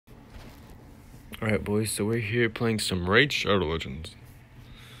Alright, boys, so we're here playing some Raid Shadow Legends.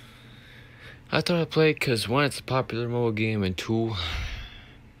 I thought I'd play it because, one, it's a popular mobile game, and two,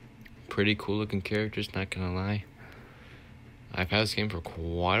 pretty cool looking characters, not gonna lie. I've had this game for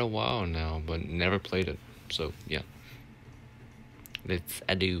quite a while now, but never played it, so yeah. Let's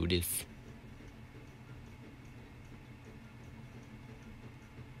do this.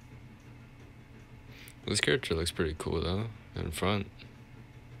 This character looks pretty cool though, in front.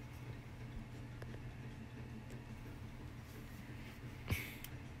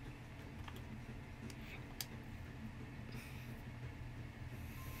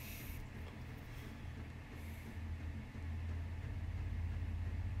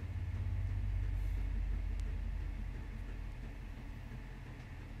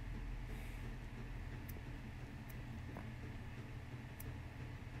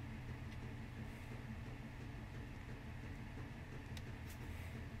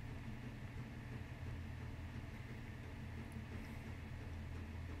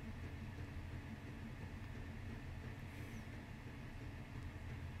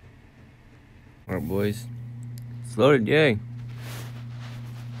 Alright, boys. It's loaded, yay.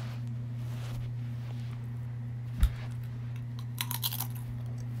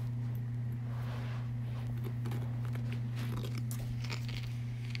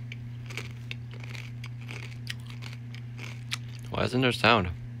 Why isn't there sound?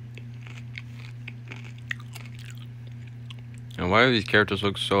 And why do these characters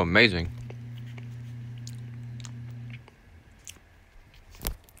look so amazing?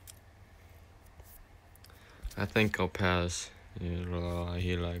 I think I'll pass.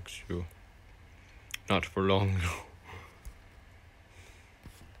 He likes you. Not for long, no.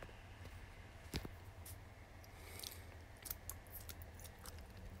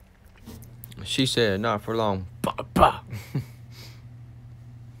 She said, not for long. Bah, bah.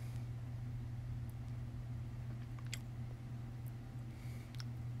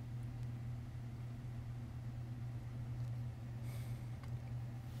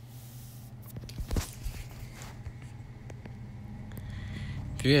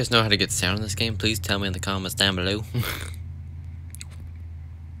 If you guys know how to get sound in this game, please tell me in the comments down below.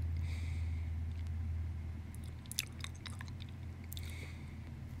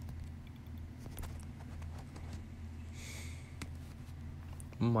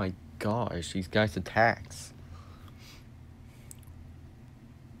 Oh my gosh, these guys' attacks.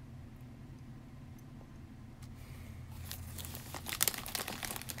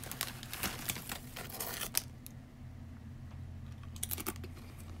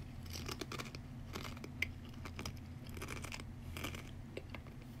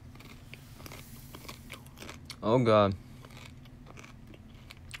 Oh god.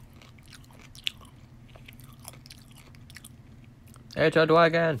 Hey, try to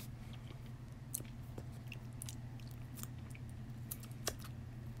again.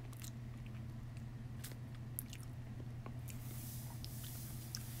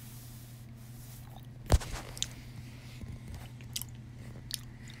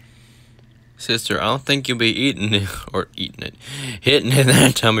 Sister, I don't think you'll be hitting it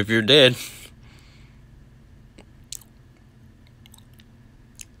that time if you're dead.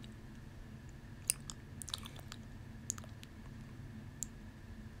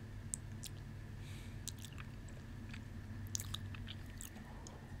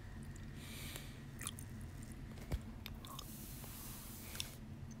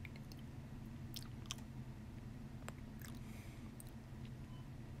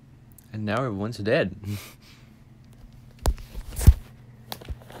 And now everyone's dead.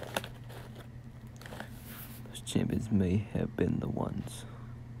 Those champions may have been the ones.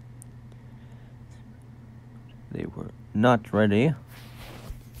 They were not ready.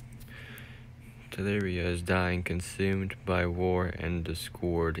 Teleria is dying, consumed by war and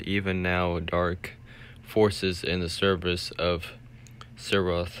discord. Even now, dark forces in the service of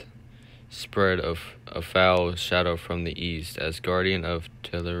Seroth spread a foul shadow from the east. As guardian of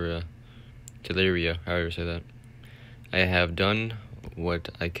Teleria, how do you say that? I have done what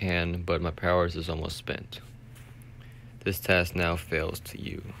I can, but my powers is almost spent. This task now fails to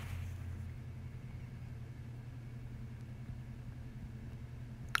you.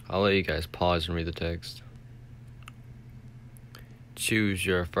 I'll let you guys pause and read the text. Choose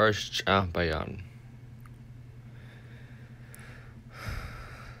your first champion.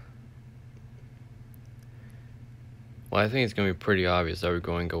 Well, I think it's going to be pretty obvious that we're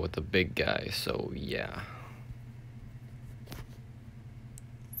going to go with the big guy, so yeah.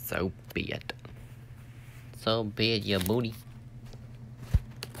 So be it. So be it, you booty.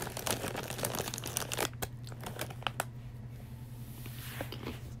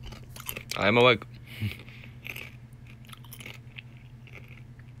 I'm awake.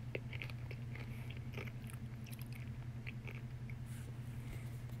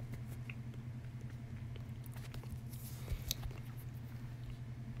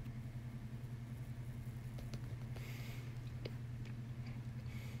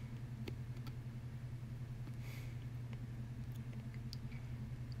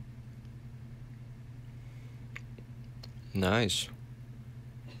 Nice.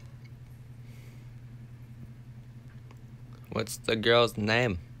 What's the girl's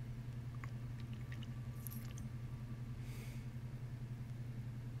name?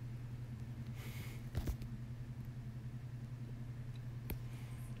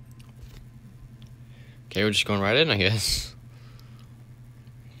 Okay, we're just going right in, I guess.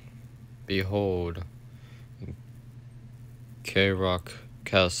 Behold, K-Rock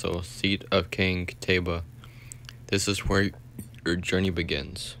Castle, seat of King Taba. This is where your journey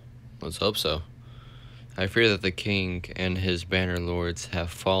begins. Let's hope so. I fear that the king and his banner lords have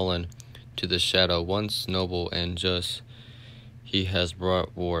fallen to the shadow. Once noble and just, he has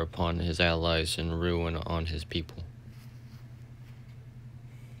brought war upon his allies and ruin on his people.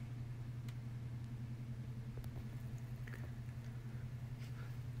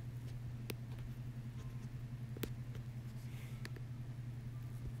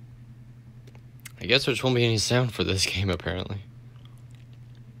 I guess there won't be any sound for this game, apparently.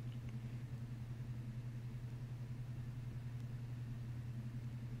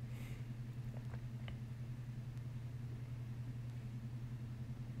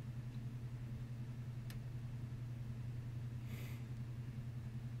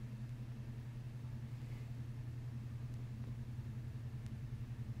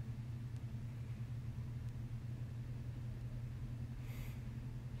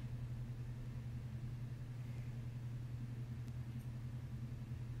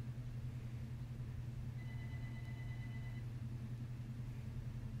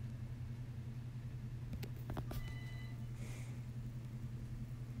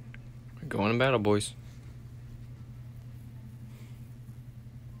 We're going to battle, boys.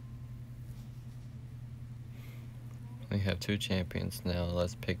 We have 2 champions now.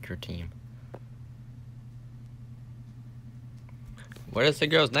 Let's pick your team. What is the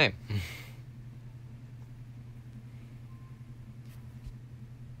girl's name?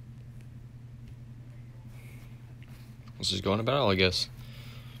 Let's just go on battle, I guess.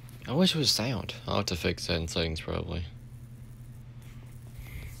 I wish it was sound. I'll have to fix that in settings, probably.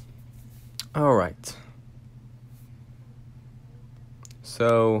 Alright.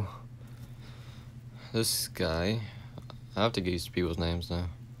 So, this guy... I have to get used to people's names now.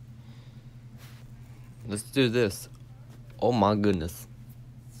 Let's do this. Oh my goodness.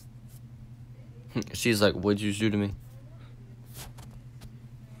 She's like, what'd you do to me?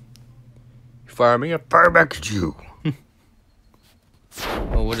 You fire me, I fire back at you.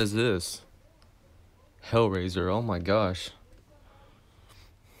 Oh, what is this? Hellraiser, oh my gosh.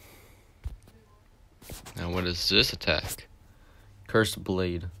 Now what is this attack? Cursed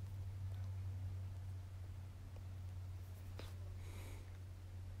Blade.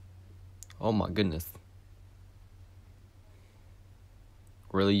 Oh my goodness.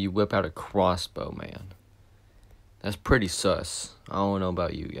 Really, you whip out a crossbow, man. That's pretty sus. I don't know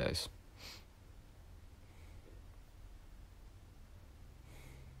about you guys.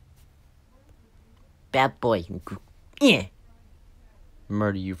 Bad boy. Yeah.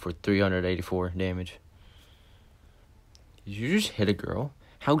 Murder you for 384 damage. Did you just hit a girl?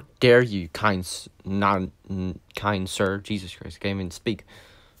 How dare you, kind sir? Jesus Christ, I can't even speak.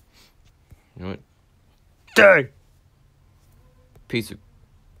 You know what? Die! Piece of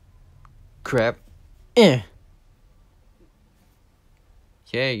crap. Yeah.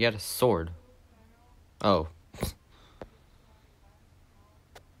 Yeah, you got a sword. Oh.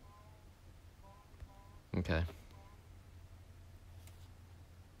 Okay.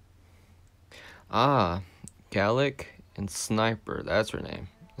 Ah, Gallic and Sniper. That's her name.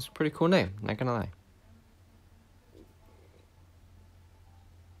 That's a pretty cool name, not gonna lie.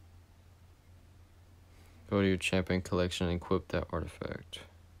 Go to your champion collection and equip that artifact.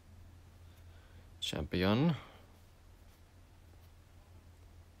 Champion.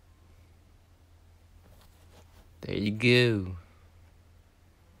 There you go.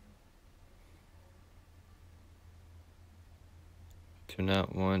 Do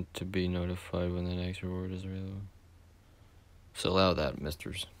not want to be notified when the next reward is available. So allow that,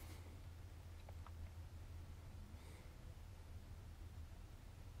 misters.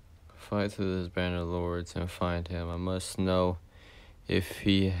 Fight through his banner lords and find him. I must know if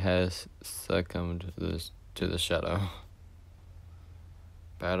he has succumbed to the shadow.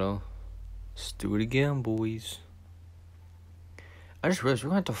 Battle. Let's do it again, boys. I just realized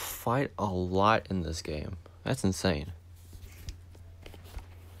we're going to have to fight a lot in this game. That's insane.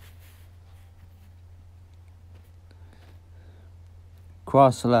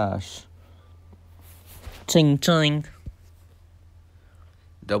 Cross slash. Ching ching.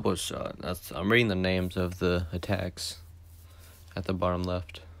 Double shot. I'm reading the names of the attacks at the bottom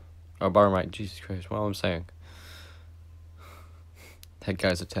left. Or bottom right. Jesus Christ, what am I saying? that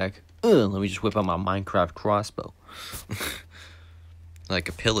guy's attack. Let me just whip out my Minecraft crossbow. Like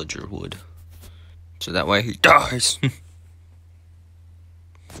a pillager would. So that way he dies.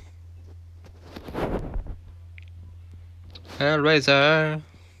 Hellraiser.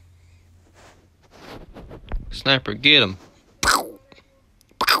 Sniper, get him.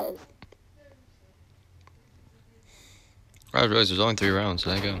 Right, there's only 3 rounds.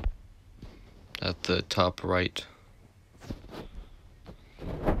 There you go. At the top right.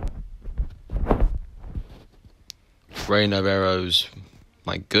 Rain of arrows.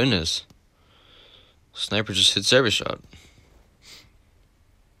 My goodness. Sniper just hits every shot.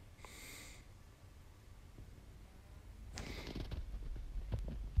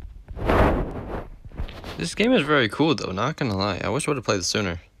 This game is very cool though, not gonna lie. I wish I would have played it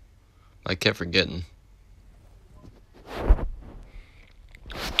sooner. I kept forgetting.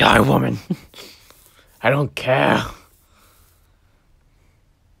 Die, woman. I don't care.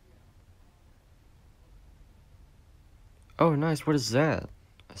 Oh, nice. What is that?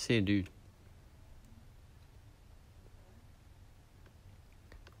 I see a dude.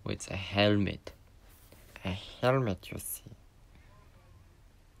 Wait, it's a helmet. A helmet, you see.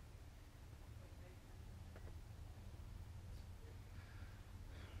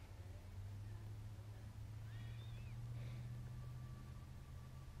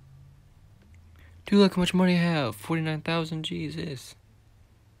 Dude, look how much money I have. 49,000, Jesus.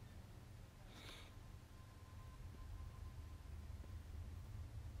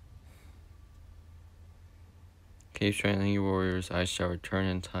 Keep strengthening your warriors. I shall return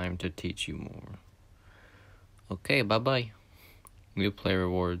in time to teach you more. Okay, bye-bye. New play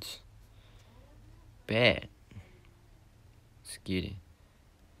rewards. Bad. Skitty.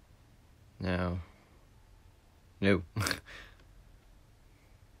 No. No.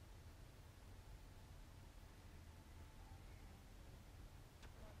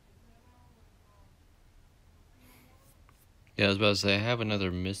 Yeah, I was about to say, I have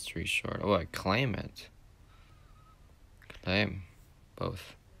another mystery shard. Oh, I claim it. Claim.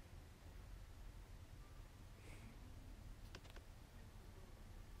 Both.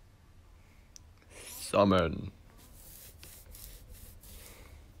 Summon.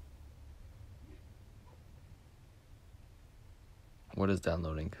 What is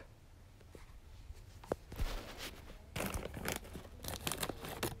downloading?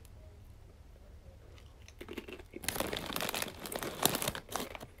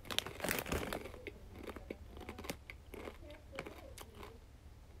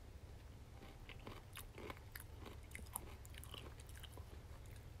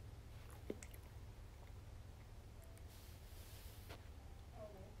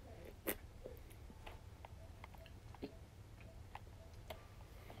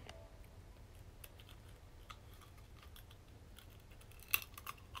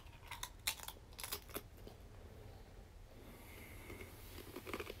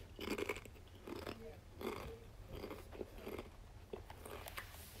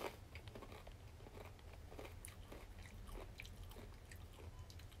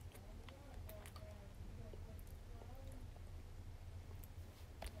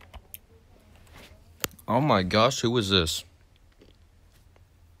 Oh my gosh, who is this?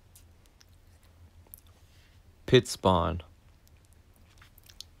 Pitspawn.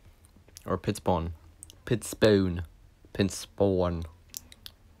 Or Pitspawn. Pitspawn. Pitspawn.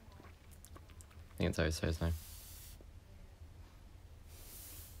 I think that's how you say his name.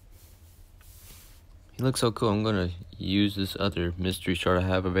 He looks so cool. I'm gonna use this other mystery shard I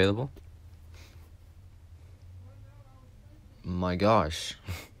have available. My gosh.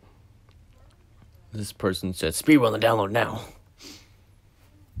 This person said, Speedrun the download now.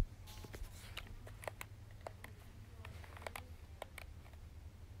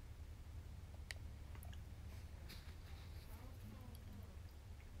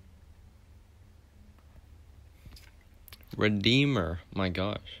 Redeemer. My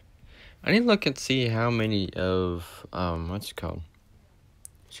gosh. I need to look and see how many of, what's it called?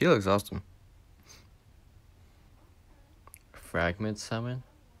 She looks awesome. Fragment summon?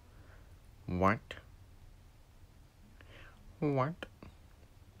 What? What?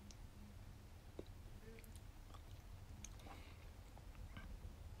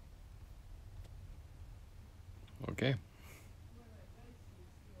 Okay.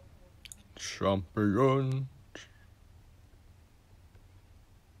 Champion.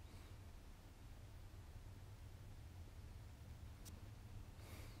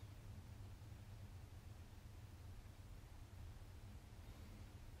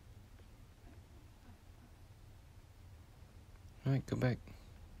 Alright, go back.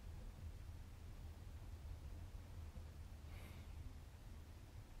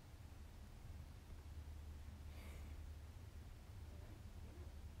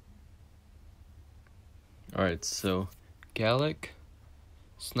 Alright, so Gallic,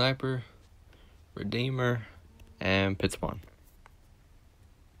 Sniper, Redeemer, and Pitspawn.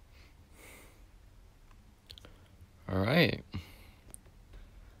 Alright.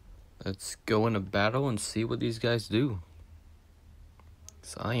 Let's go into battle and see what these guys do.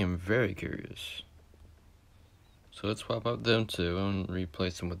 So I am very curious. So let's swap out them two and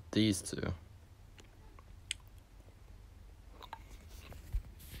replace them with these two.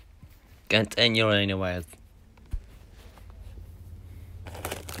 Continue anyways.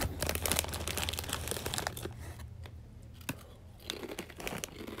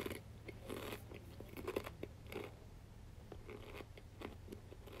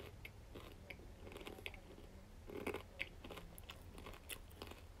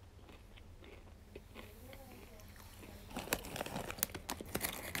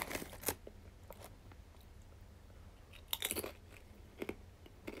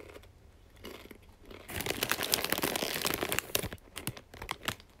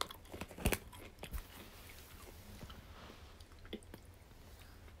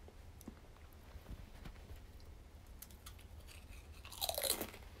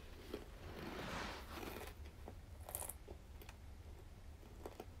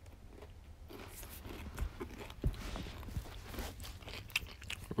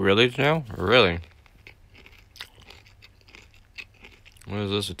 Really now? Really? What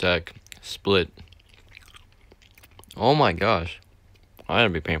is this attack? Split. Oh my gosh. Oh,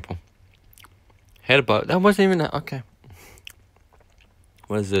 that'd be painful. Headbutt. That wasn't even... Okay.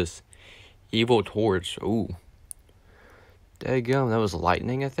 What is this? Evil Torch. Ooh. Daggum. That was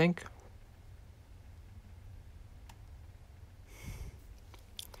lightning, I think.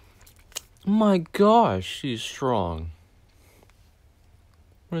 Oh my gosh. She's strong.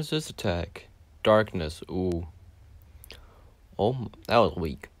 What is this attack? Darkness. Ooh. Oh, that was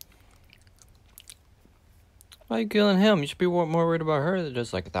weak. Why are you killing him? You should be more worried about her than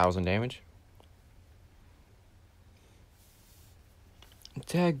just like 1,000 damage.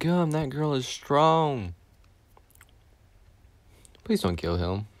 Dadgum, that girl is strong. Please don't kill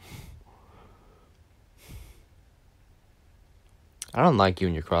him. I don't like you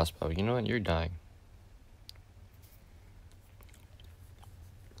and your crossbow. You know what? You're dying.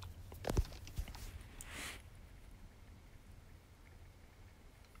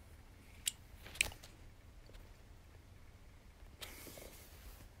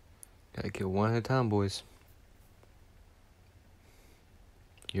 Gotta kill one at a time, boys.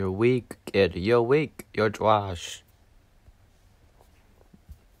 You're weak, kid. You're weak. You're trash.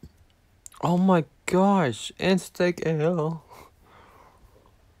 Oh my gosh. Insta-kill.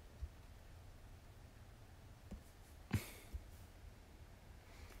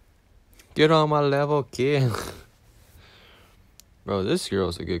 Get on my level, kid. Bro, this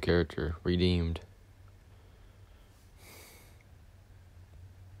girl's a good character. Redeemed.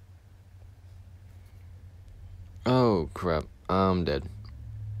 Oh, crap. I'm dead.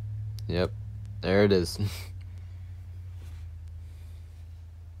 Yep. There it is.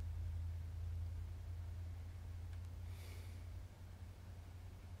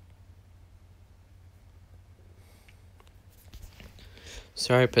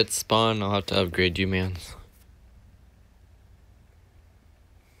 Sorry, Pitspawn. I'll have to upgrade you, man.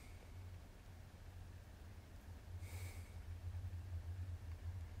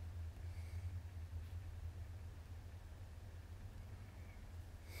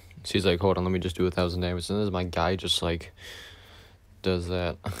 She's like, hold on, let me just do 1,000 damage. And then my guy just like does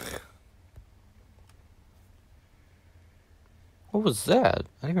that. What was that?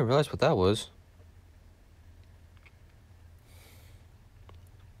 I didn't even realize what that was.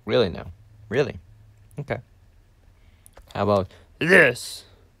 Really now? Really? Okay. How about this?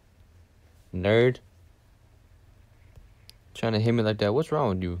 Nerd. Trying to hit me like that. What's wrong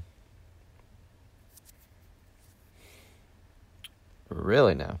with you?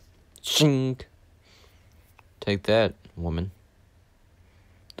 Really now? Shink. Take that, woman.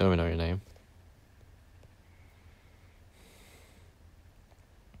 Don't even know your name.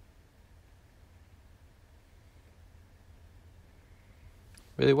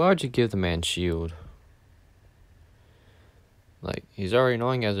 Really, why would you give the man shield? Like, he's already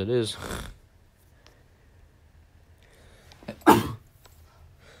annoying as it is.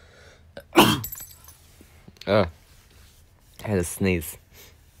 I had to sneeze.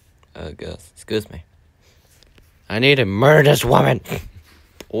 Oh, gosh. Excuse me. I need to murder this woman.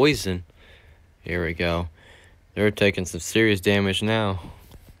 Poison. Here we go. They're taking some serious damage now.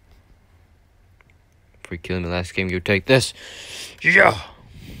 For killing the last game, you take this. Yeah.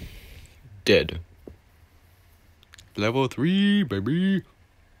 Dead. Level 3, baby.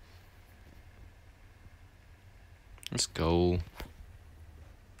 Let's go.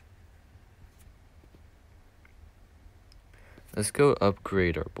 Let's go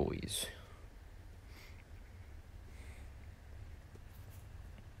upgrade our boys.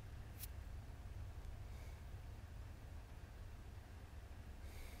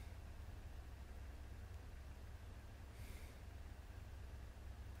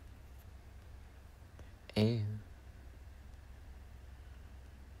 And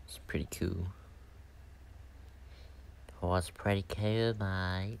it's pretty cool. Oh, it's pretty cool,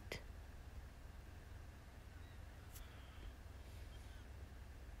 mate.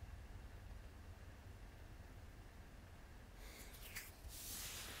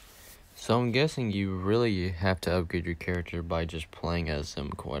 So I'm guessing you really have to upgrade your character by just playing as them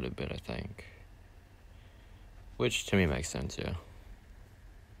quite a bit, I think. Which to me makes sense, yeah.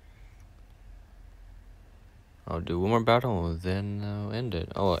 I'll do one more battle, then I'll end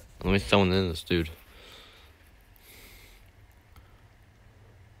it. Oh, let me summon in this dude.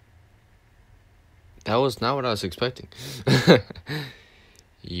 That was not what I was expecting.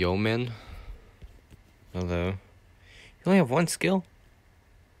 Yeoman. Hello. You only have one skill?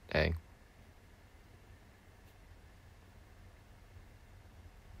 Dang.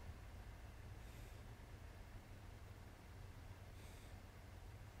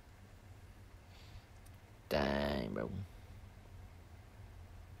 Dang, bro.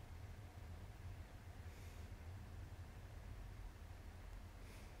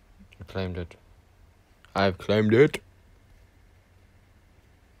 I claimed it. I've claimed it.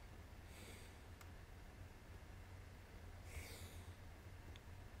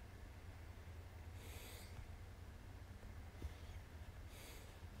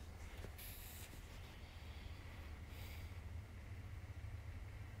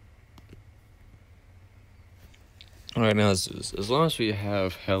 Alright, now as long as we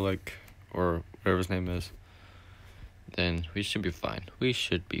have Helic, or whatever his name is, then we should be fine. We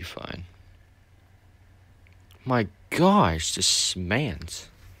should be fine. My gosh, this man's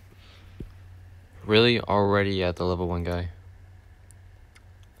really already at the level 1 guy?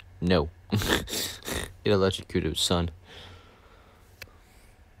 No. It electrocuted his son.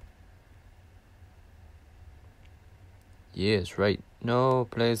 Yes, right. No,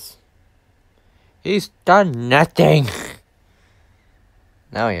 please. He's done nothing.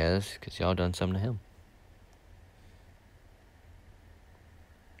 Now he has, because y'all done something to him.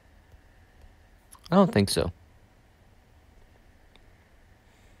 I don't think so.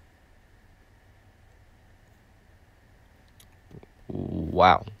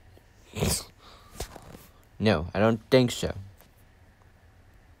 Wow. No, I don't think so.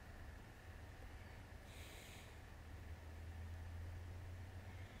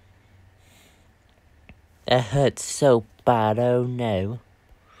 That hurts so bad, oh no.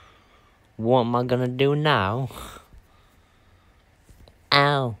 What am I gonna do now?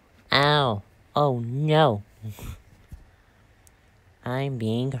 Ow, ow, oh no. I'm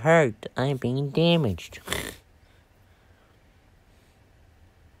being hurt, I'm being damaged.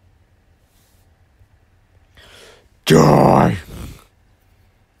 Die!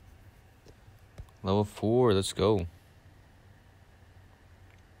 Level 4, let's go.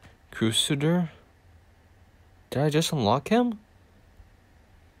 Crusader? Did I just unlock him?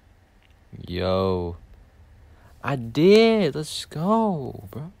 Yo. I did. Let's go,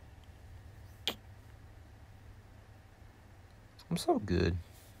 bro. I'm so good.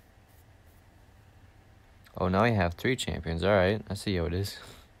 Oh, now I have 3 champions. Alright, I see how it is.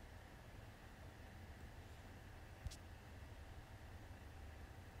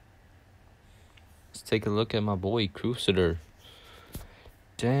 Let's take a look at my boy, Crusader.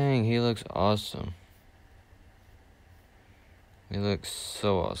 Dang, he looks awesome. He looks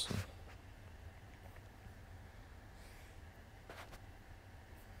so awesome.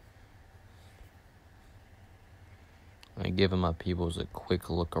 I'm giving my peoples a quick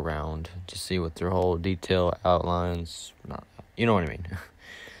look around to see what their whole detail outlines. Not, you know what I mean.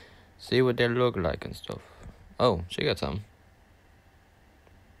 See what they look like and stuff. Oh, she got some.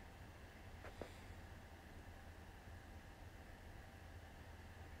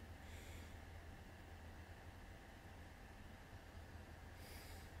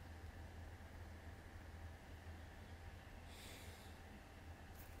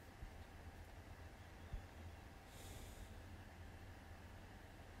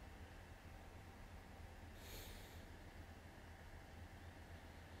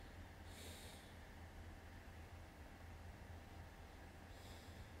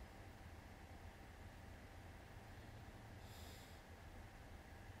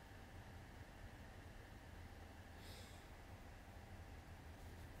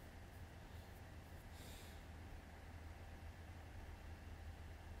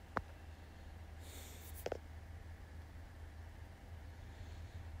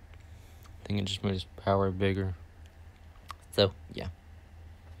 think it just made his power bigger. So, yeah.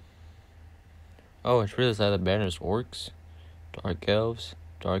 Oh, it's really sad the banner's orcs, dark elves,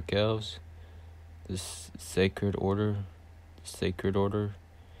 this sacred order,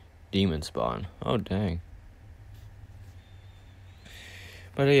 demon spawn. Oh, dang.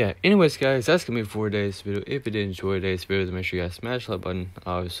 But yeah, anyways, guys, that's gonna be for today's video. If you did enjoy today's video, then make sure you guys smash the like button,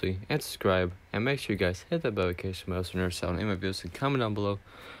 obviously, and subscribe. And make sure you guys hit that bell in case you else never sound in my videos. And comment down below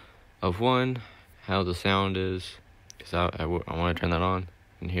of one, how the sound is, because I want to turn that on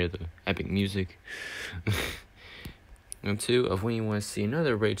and hear the epic music. And two, of when you want to see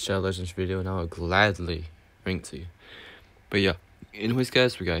another Raid Shadow Legends video, and I will gladly bring it to you. But yeah, anyways,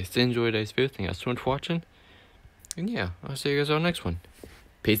 guys, we guys did enjoy today's video. Thank you guys so much for watching. And yeah, I'll see you guys on the next one.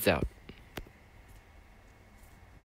 Peace out.